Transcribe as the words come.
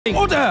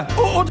Order!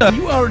 Order!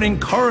 You are an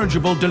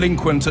incorrigible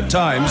delinquent at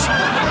times.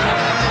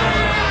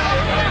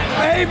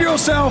 Behave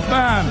yourself,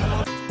 man!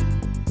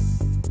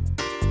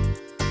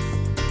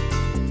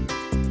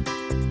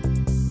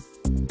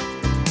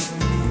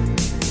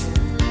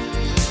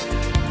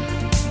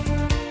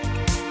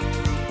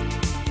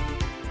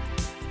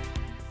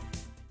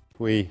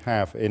 We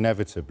have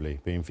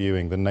inevitably been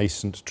viewing the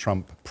nascent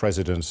Trump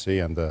presidency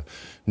and the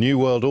New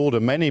World Order.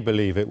 Many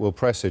believe it will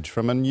presage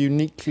from a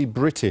uniquely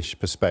British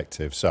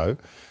perspective. So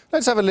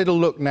let's have a little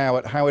look now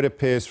at how it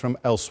appears from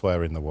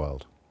elsewhere in the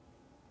world.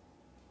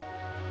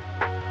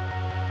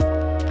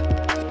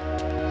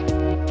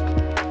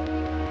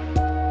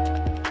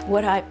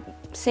 What I'm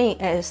seeing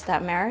is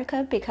that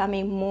America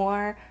becoming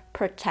more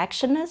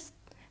protectionist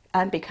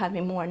and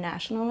becoming more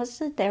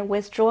nationalist. They're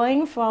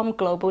withdrawing from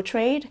global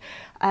trade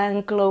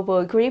and global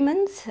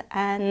agreements,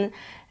 and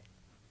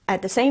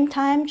at the same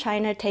time,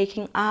 China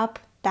taking up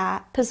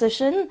that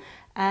position.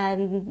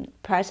 And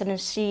President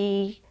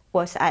Xi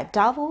was at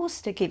Davos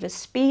to give a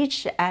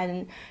speech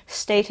and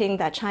stating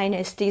that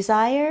China's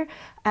desire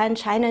and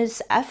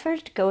China's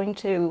effort going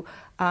to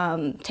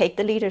take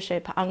the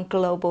leadership on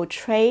global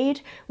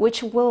trade,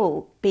 which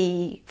will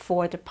be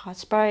for the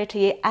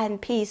prosperity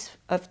and peace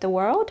of the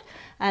world,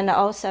 and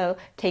also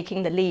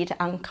taking the lead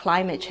on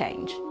climate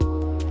change.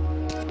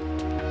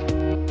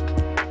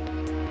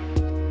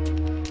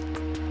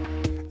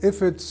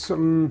 If it's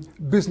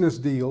business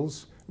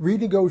deals,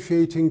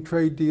 renegotiating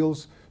trade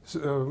deals,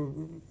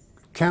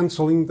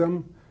 canceling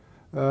them,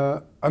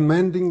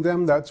 amending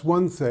them, that's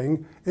one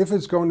thing. If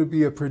it's going to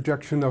be a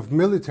projection of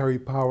military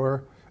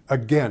power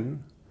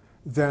again,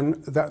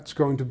 then that's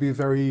going to be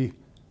very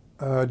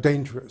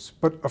dangerous.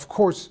 But of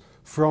course,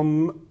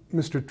 from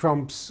Mr.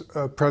 Trump's,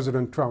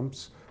 President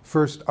Trump's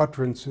first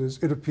utterances,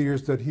 it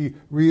appears that he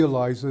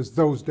realizes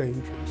those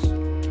dangers.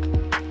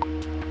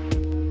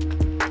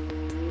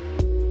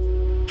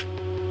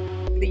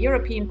 The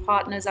European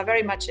partners are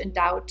very much in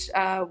doubt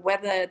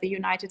whether the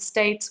United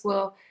States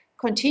will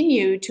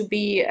continue to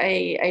be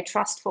a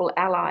trustful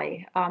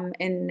ally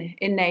in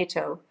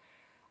NATO.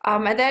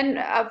 And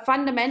then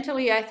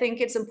fundamentally, I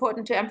think it's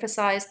important to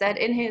emphasize that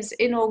in his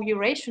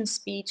inauguration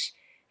speech,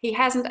 he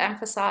hasn't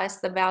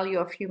emphasized the value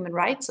of human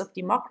rights, of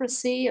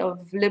democracy,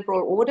 of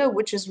liberal order,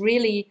 which is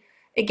really,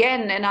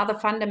 again, another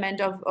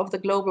fundament of the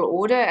global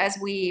order as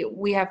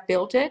we have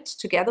built it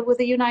together with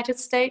the United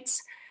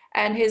States.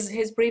 And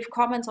his brief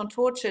comments on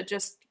torture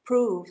just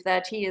prove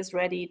that he is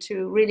ready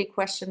to really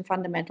question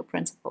fundamental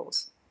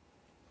principles.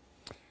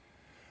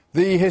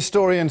 The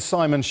historian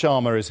Simon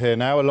Sharma is here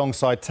now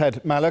alongside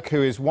Ted Malloch,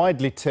 who is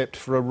widely tipped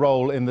for a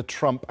role in the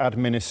Trump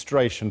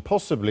administration,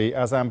 possibly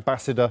as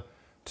ambassador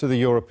to the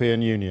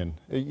European Union.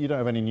 You don't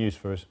have any news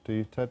for us, do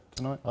you, Ted,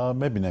 tonight?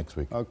 Maybe next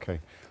week. OK.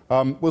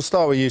 We'll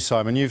start with you,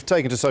 Simon. You've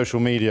taken to social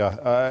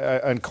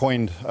media and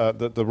coined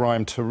the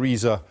rhyme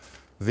Theresa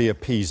the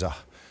Appeaser.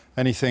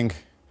 Anything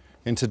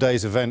in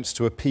today's events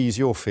to appease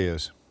your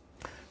fears?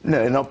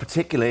 No, not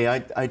particularly.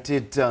 I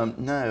did,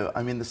 no.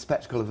 I mean, the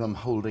spectacle of them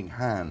holding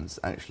hands,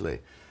 actually,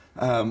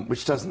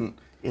 which doesn't,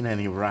 in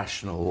any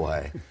rational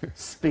way,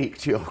 speak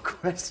to your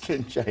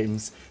question,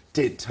 James,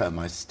 did turn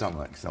my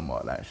stomach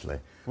somewhat, actually.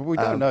 Well, we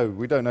don't know.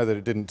 We don't know that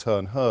it didn't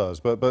turn hers,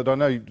 but I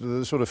know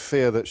the sort of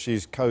fear that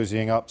she's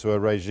cozying up to a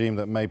regime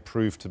that may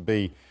prove to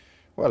be,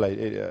 well,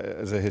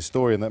 as a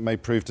historian, that may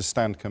prove to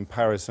stand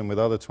comparison with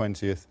other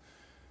 20th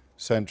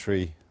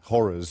century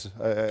horrors.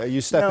 Are you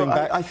stepping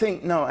back? I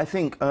think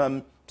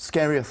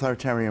scary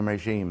authoritarian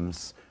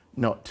regimes,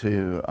 not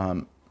to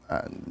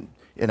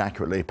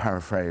inaccurately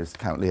paraphrase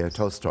Count Leo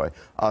Tolstoy,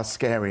 are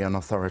scary and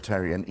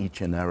authoritarian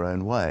each in their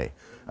own way.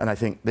 And I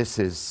think this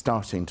is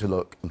starting to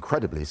look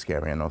incredibly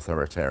scary and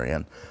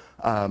authoritarian,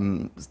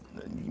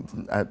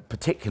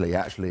 particularly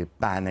actually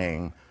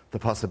banning the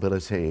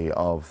possibility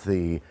of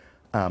the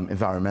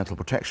Environmental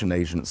Protection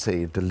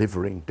Agency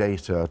delivering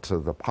data to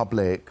the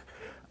public.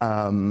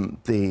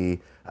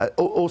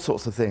 All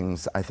sorts of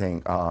things, I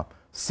think, are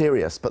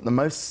serious, but the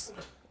most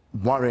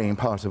worrying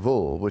part of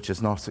all, which is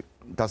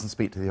doesn't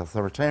speak to the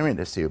authoritarian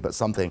issue, but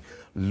something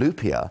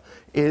loopier,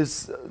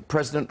 is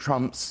President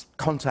Trump's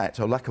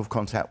contact or lack of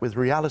contact with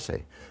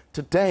reality.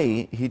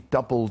 Today, he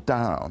doubled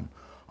down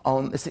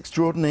on this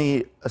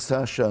extraordinary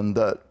assertion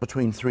that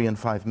between 3 and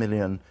 5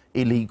 million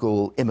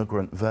illegal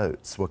immigrant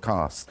votes were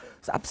cast.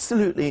 It's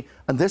absolutely,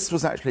 and this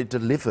was actually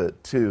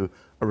delivered to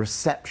a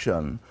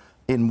reception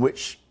in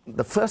which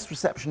the first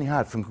reception he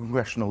had from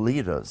congressional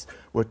leaders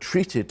were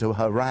treated to a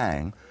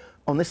harangue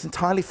on this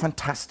entirely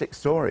fantastic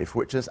story for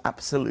which there's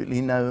absolutely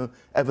no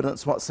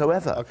evidence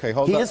whatsoever. Okay,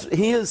 hold on.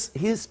 He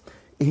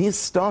is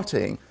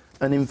starting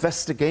an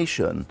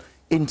investigation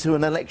into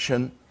an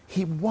election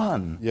he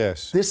won.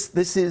 Yes.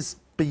 This is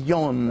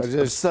beyond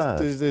absurd.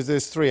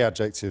 There's three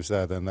adjectives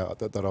there then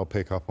that I'll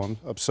pick up on.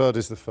 Absurd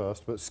is the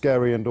first, but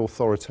scary and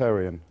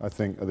authoritarian, I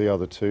think, are the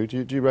other two.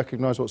 Do you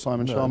recognise what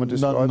Simon Sharma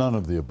described? None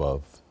of the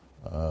above.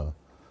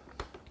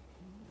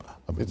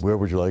 I mean, where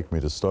would you like me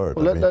to start?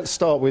 Well, let's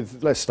start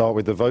with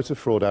the voter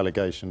fraud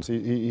allegations.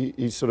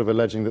 He's sort of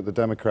alleging that the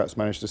Democrats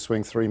managed to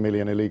swing 3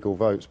 million illegal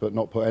votes, but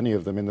not put any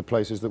of them in the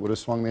places that would have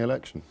swung the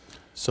election.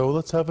 So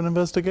let's have an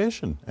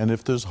investigation. And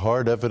if there's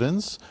hard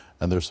evidence,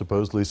 and there's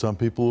supposedly some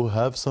people who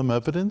have some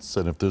evidence,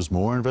 and if there's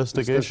more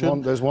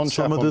investigation, there's one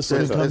some chap of this can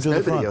come to the There's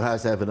nobody front. who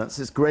has evidence.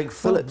 It's Greg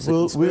Phillips.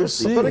 We'll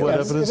see But what again,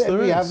 evidence if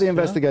there is. you have the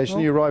investigation,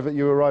 you arrive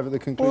at the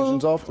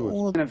conclusions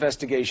afterwards. An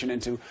investigation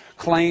into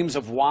claims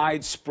of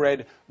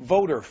widespread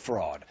voter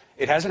fraud.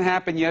 It hasn't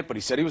happened yet, but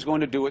he said he was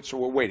going to do it, so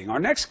we're waiting. Our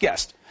next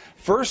guest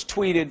first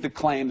tweeted the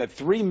claim that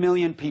 3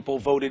 million people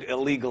voted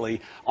illegally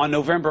on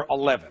November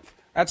 11th.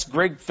 That's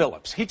Greg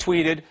Phillips. He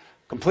tweeted,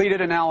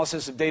 completed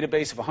analysis of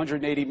database of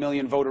 180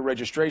 million voter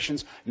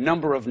registrations.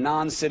 Number of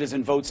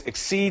non-citizen votes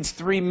exceeds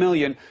 3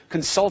 million.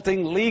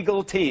 Consulting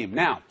legal team.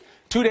 Now,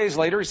 2 days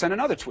later, he sent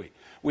another tweet.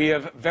 We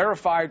have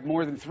verified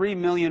more than 3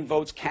 million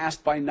votes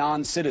cast by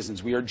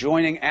non-citizens. We are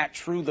joining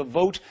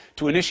 @TrueTheVote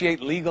to initiate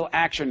legal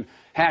action.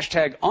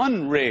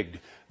 #unrigged.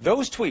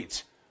 Those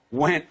tweets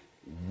went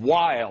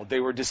wild. They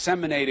were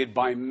disseminated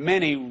by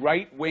many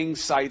right-wing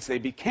sites. They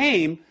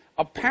became,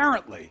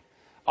 apparently,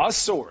 a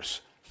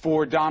source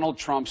for Donald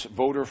Trump's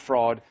voter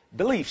fraud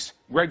beliefs.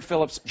 Greg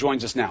Phillips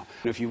joins us now.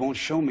 If you won't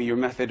show me your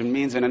method and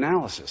means and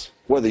analysis.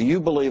 Whether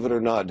you believe it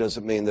or not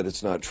doesn't mean that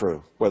it's not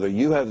true. Whether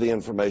you have the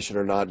information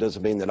or not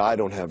doesn't mean that I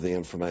don't have the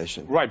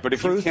information. Right, but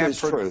if truth you can't is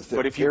truth,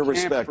 but if you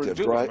irrespective,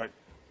 can't right?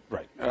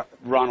 Right.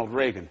 Ronald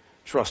Reagan,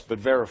 trust but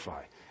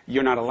verify.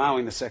 You're not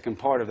allowing the second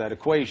part of that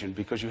equation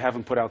because you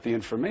haven't put out the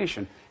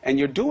information, and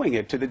you're doing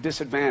it to the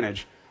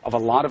disadvantage of a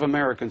lot of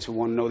Americans who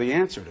want to know the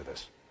answer to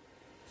this.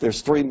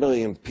 There's 3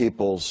 million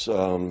people's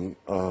own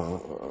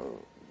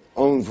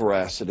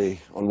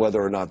veracity on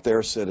whether or not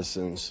they're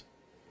citizens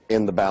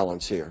in the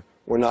balance here.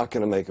 We're not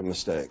going to make a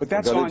mistake. But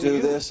that's we're going on to do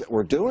you. this.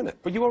 We're doing it.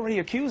 But you already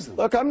accused them.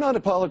 Look, I'm not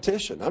a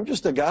politician. I'm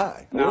just a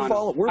guy. We're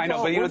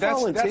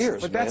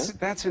volunteers, but man.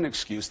 that's an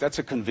excuse. That's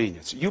a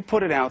convenience. You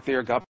put it out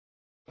there, got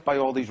by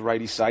all these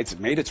righty sites. It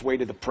made its way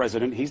to the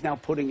president. He's now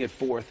putting it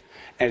forth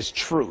as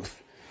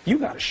truth. You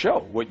got to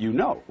show what you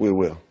know. We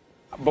will.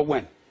 But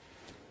when?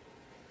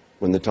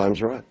 When the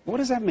time's right. What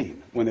does that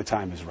mean, when the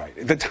time is right?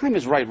 The time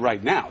is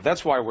right now.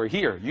 That's why we're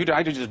here.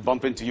 I didn't just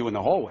bump into you in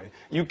the hallway.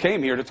 You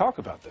came here to talk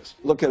about this.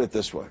 Look at it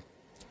this way.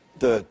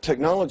 The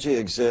technology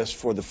exists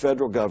for the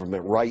federal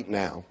government right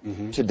now,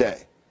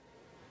 today,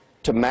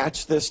 to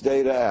match this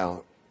data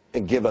out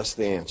and give us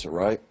the answer,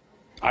 right?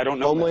 I don't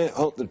know.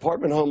 The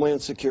Department of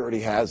Homeland Security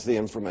has the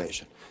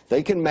information.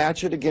 They can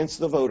match it against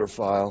the voter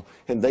file,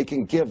 and they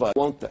can give us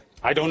one thing.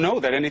 I don't know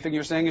that anything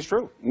you're saying is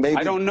true. Maybe.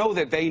 I don't know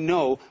that they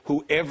know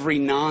who every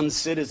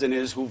non-citizen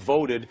is who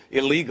voted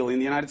illegally in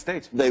the United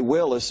States. They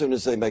will as soon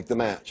as they make the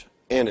match.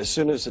 And as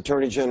soon as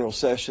Attorney General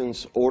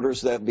Sessions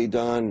orders that be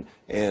done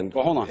and...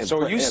 Well, hold on.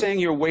 So are you saying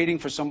you're waiting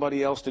for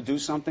somebody else to do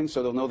something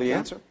so they'll know the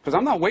answer? Because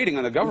I'm not waiting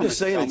on the government to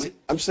tell me.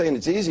 I'm saying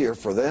it's easier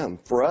for them.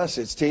 For us,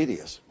 it's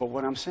tedious. But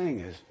what I'm saying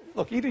is,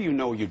 look, either you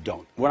know or you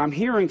don't. What I'm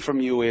hearing from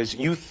you is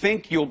you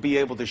think you'll be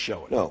able to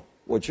show it. No.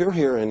 What you're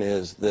hearing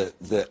is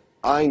that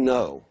I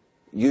know.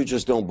 You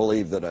just don't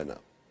believe that I know.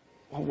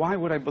 Well, why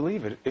would I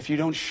believe it if you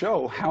don't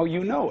show how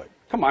you know it?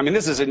 Come on, I mean,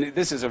 this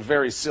is a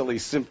very silly,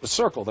 simple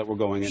circle that we're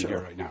going in here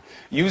right now.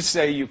 You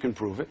say you can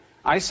prove it.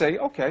 I say,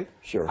 okay,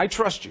 sure. I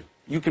trust you.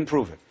 You can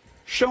prove it.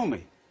 Show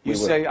me. You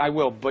say, I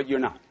will, but you're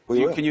not.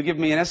 Can you give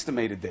me an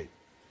estimated date?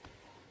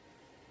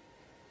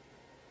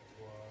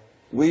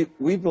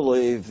 We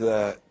believe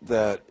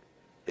that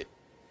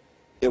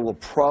it will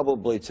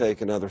probably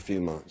take another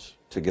few months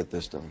to get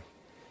this done.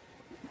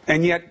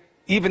 And yet,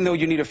 even though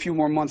you need a few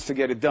more months to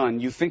get it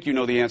done, you think you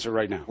know the answer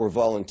right now. We're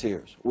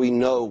volunteers. We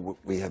know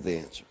we have the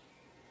answer.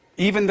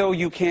 Even though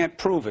you can't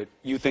prove it,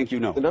 you think you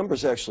know. The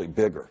number's actually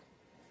bigger.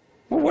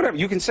 Well, whatever.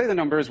 You can say the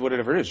number is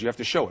whatever it is. You have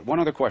to show it. One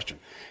other question.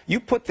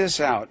 You put this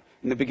out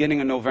in the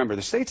beginning of November.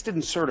 The states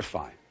didn't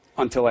certify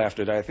until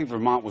after that. I think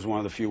Vermont was one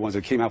of the few ones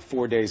that came out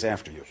 4 days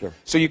after you. Sure.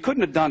 So you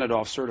couldn't have done it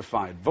off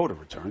certified voter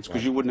returns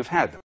because you wouldn't have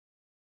had them.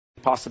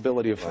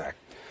 Possibility of fact.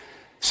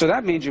 So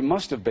that means you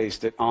must have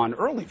based it on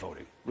early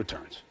voting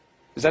returns.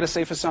 Is that a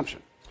safe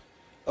assumption?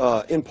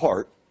 In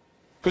part.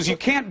 Because you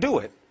can't do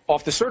it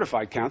off the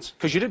certified counts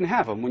because you didn't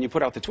have them when you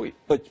put out the tweet.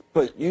 But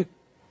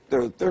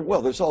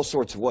there's all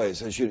sorts of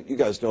ways. As you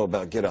guys know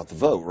about Get Out the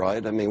Vote,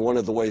 right? I mean, one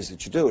of the ways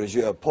that you do it is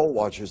you have poll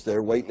watchers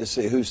there waiting to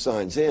see who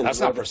signs in.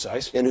 That's not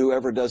precise. And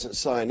whoever doesn't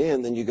sign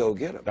in, then you go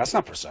get them. That's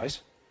not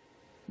precise.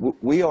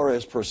 We are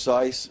as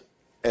precise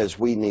as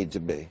we need to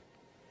be.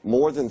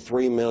 More than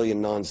 3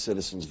 million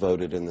non-citizens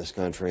voted in this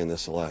country in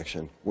this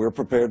election. We're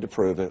prepared to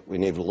prove it. We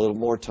need a little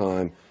more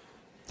time.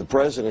 The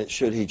president,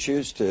 should he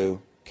choose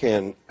to,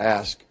 can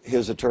ask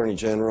his Attorney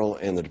General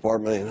and the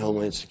Department of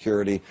Homeland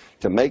Security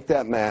to make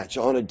that match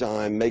on a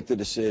dime, make the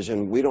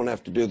decision. We don't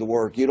have to do the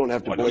work. You don't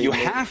have to believe you me.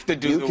 have to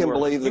do the work. You can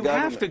believe the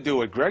government. You have to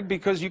do it, Greg,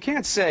 because you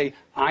can't say,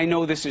 I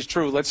know this is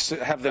true. Let's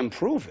have them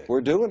prove it. We're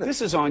doing it.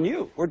 This is on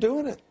you. We're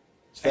doing it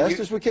as fast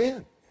as we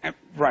can.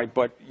 Right,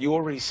 but you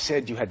already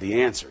said you had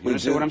the answer. You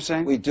understand what I'm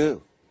saying? We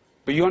do.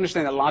 But you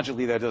understand that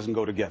logically that doesn't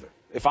go together.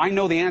 If I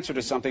know the answer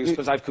to something, it's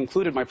because I've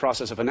concluded my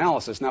process of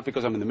analysis, not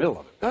because I'm in the middle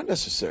of it. Not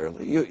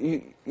necessarily.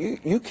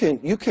 You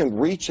can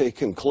reach a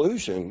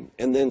conclusion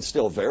and then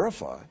still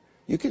verify.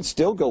 You can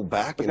still go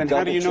back and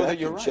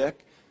double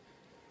check.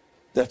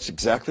 That's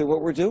exactly what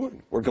we're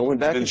doing. We're going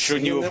back. Then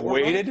shouldn't you have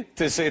waited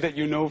to say that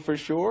you know for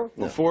sure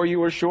before you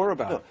were sure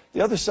about it?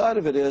 The other side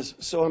of it is,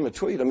 so I'm a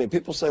tweet. I mean,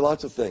 people say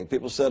lots of things.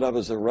 People said I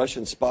was a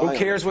Russian spy. Who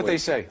cares what they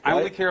say? Right? I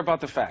only care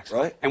about the facts.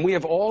 Right. And we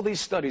have all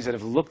these studies that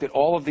have looked at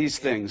all of these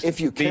things.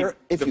 If you care,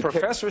 the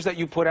professors that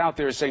you put out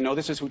there saying, no,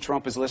 this is who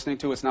Trump is listening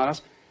to, it's not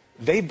us,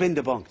 they've been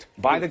debunked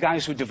by the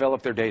guys who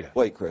developed their data.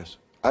 Wait, Chris.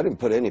 I didn't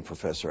put any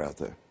professor out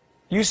there.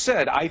 You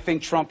said, I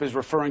think Trump is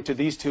referring to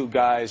these two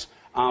guys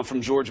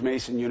from George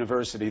Mason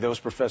University, those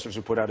professors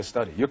who put out a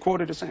study. You're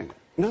quoted as saying that.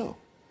 No.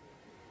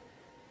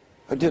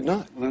 I did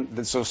not.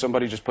 So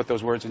somebody just put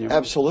those words in your mouth?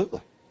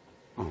 Absolutely.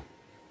 Oh.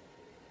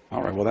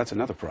 All right, well, that's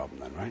another problem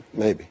then, right?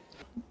 Maybe.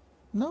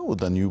 No,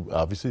 then you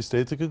obviously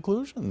state the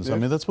conclusions. Yeah. I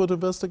mean, that's what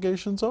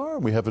investigations are.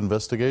 We have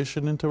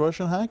investigation into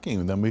Russian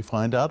hacking, and then we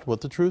find out what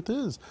the truth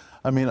is.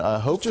 I mean,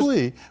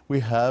 hopefully we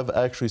have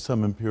actually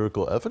some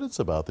empirical evidence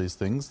about these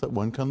things that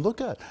one can look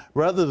at.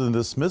 Rather than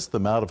dismiss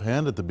them out of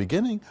hand at the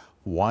beginning,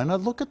 why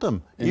not look at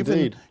them?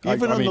 Indeed.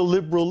 Even on the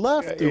liberal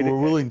left, who were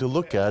willing to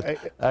look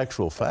at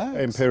actual facts.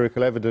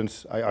 Empirical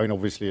evidence, I mean,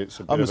 obviously it's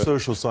a bit I'm a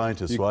social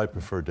scientist, so I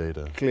prefer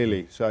data.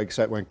 Clearly, so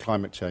except when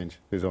climate change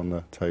is on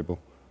the table.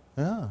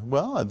 Yeah,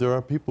 well, there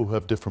are people who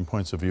have different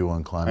points of view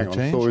on climate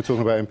change. I thought we were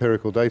talking about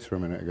empirical data a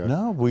minute ago.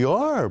 No, we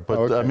are,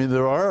 but I mean,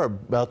 there are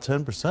about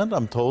 10%,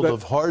 I'm told,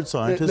 of hard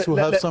scientists who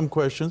have some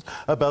questions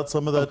about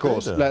some of that data.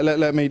 Of course.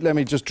 Let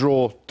me just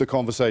draw the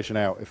conversation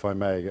out, if I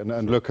may,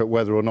 and look at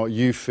whether or not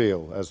you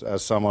feel,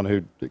 as someone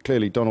who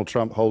clearly Donald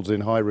Trump holds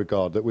in high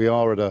regard, that we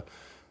are at a,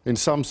 in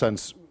some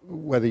sense,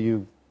 whether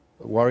you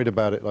are worried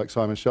about it like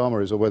Simon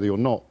Sharma is or whether you're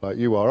not like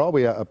you are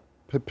we at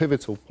a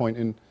pivotal point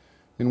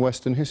in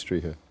Western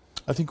history here?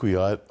 I think we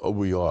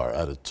are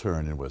at a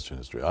turn in Western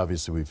history.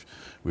 Obviously,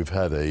 we've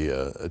had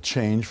a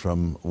change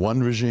from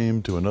one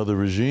regime to another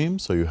regime,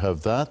 so you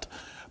have that,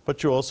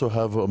 but you also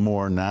have a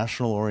more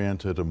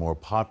national-oriented, a more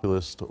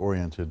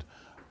populist-oriented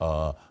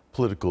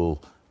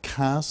political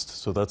cast,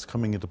 so that's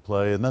coming into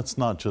play, and that's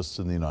not just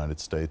in the United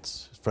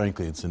States.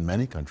 Frankly, it's in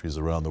many countries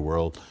around the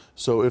world.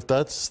 So if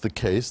that's the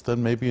case,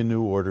 then maybe a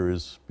new order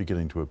is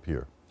beginning to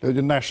appear. The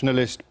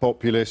nationalist,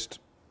 populist,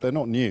 they're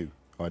not new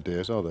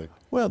ideas, are they?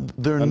 Well,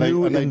 they're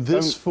new in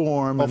this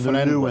form, and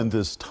they're new in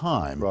this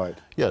time. Right.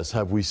 Yes,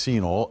 have we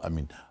seen all, I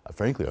mean,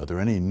 frankly, are there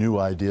any new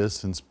ideas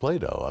since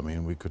Plato? I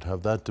mean, we could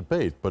have that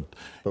debate, but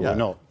yeah. We're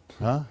not.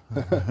 Huh?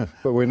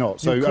 But we're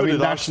not. So, I mean,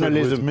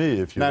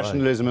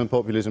 nationalism and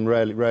populism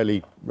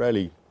rarely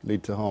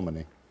lead to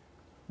harmony.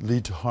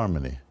 Lead to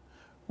harmony.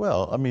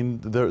 Well, I mean,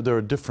 there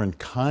are different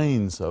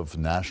kinds of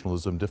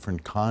nationalism,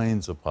 different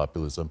kinds of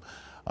populism.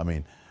 I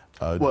mean,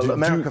 well,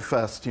 America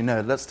first, you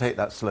know, let's take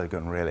that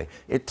slogan, really.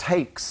 It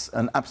takes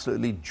an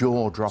absolutely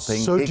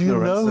jaw-dropping ignorance of history. So do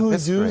you know who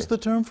used the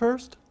term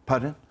first?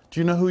 Pardon? Do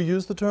you know who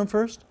used the term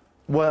first?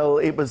 Well,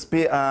 it was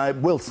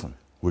Wilson.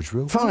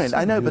 Woodrow Fine, Wilson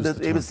I know, but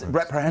it was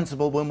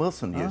reprehensible when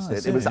Wilson used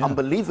it. It was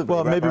unbelievably reprehensible.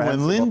 Well, maybe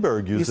when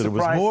Lindbergh used it, it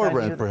was more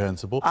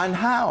reprehensible. And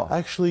how?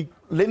 Actually,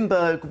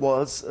 Lindbergh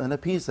was an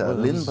appeaser.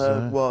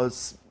 Lindbergh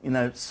was, you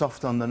know,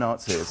 soft on the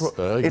Nazis.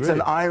 It's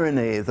an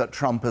irony that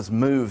Trump has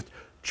moved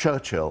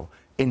Churchill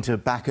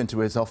back into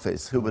his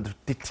office, who would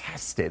have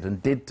detested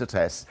and did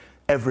detest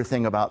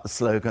everything about the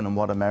slogan and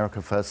what America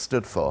First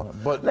stood for.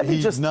 But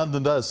he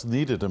nonetheless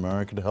needed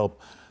America to help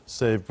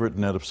save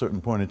Britain at a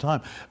certain point in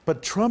time.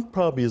 But Trump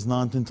probably is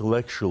not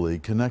intellectually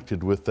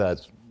connected with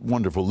that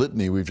wonderful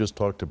litany we've just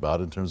talked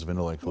about in terms of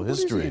intellectual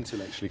history.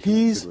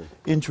 He's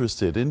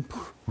interested in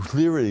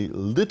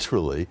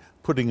literally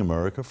putting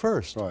America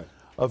first,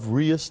 of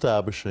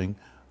reestablishing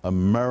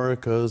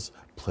America's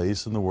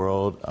place in the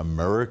world,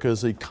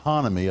 America's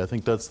economy. I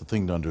think that's the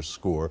thing to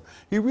underscore.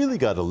 He really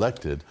got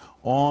elected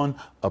on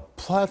a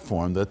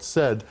platform that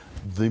said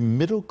the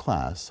middle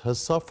class has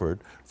suffered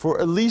for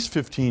at least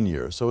 15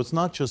 years. So it's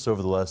not just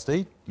over the last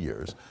 8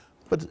 years,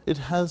 but it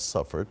has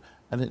suffered,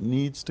 and it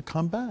needs to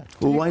come back.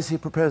 Well, why is he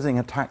proposing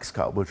a tax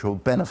cut which will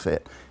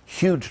benefit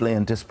hugely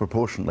and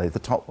disproportionately the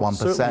top 1%?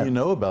 Certainly you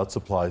know about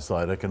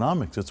supply-side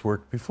economics. It's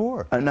worked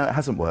before. No, it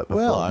hasn't worked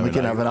before. Well, we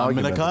can have an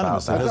argument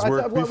economist. about that. It has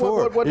worked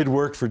before. It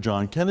worked for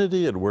John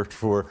Kennedy. It worked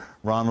for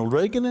Ronald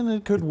Reagan, and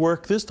it could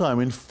work this time.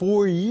 In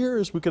 4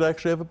 years, we could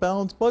actually have a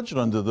balanced budget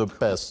under the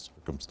best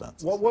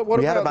circumstances.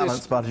 We had a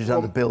balanced budget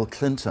under Bill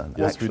Clinton,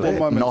 yes, actually,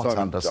 not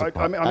under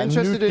supply. I'm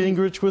interested Newt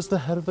Gingrich was the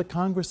head of the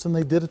Congress, and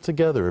they did it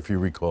together, if you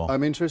recall.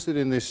 I'm interested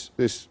in this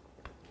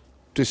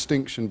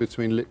distinction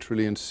between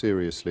literally and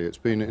seriously. It's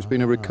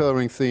been a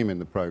recurring theme in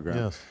the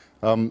programme.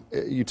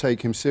 Yes. You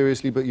take him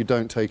seriously, but you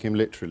don't take him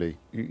literally.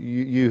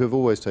 You have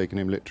always taken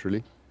him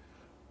literally.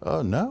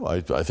 No,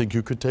 I think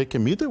you could take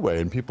him either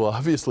way, and people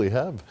obviously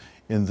have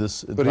in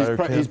this entire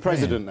campaign. He's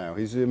president now.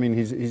 He's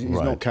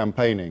not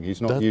campaigning.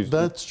 He's not used.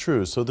 That's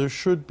true. So there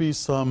should be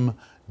some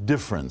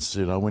difference.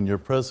 You know, when you're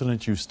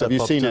president, you step Have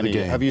you up seen to any? the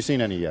game. Have you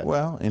seen any yet?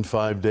 Well, in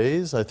 5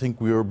 days, I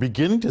think we are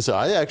beginning to see.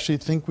 I actually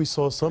think we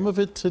saw some of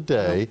it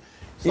today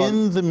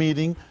in the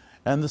meeting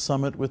and the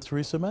summit with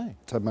Theresa May.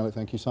 Ted Malloch,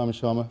 thank you. Simon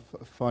Sharma,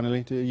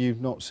 finally, are you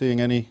not seeing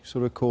any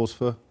sort of cause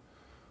for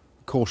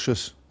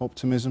cautious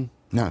optimism?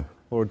 No.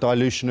 Or a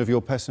dilution of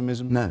your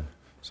pessimism? No.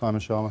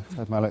 Simon Sharma,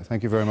 Ted Malloch,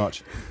 thank you very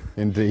much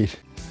indeed.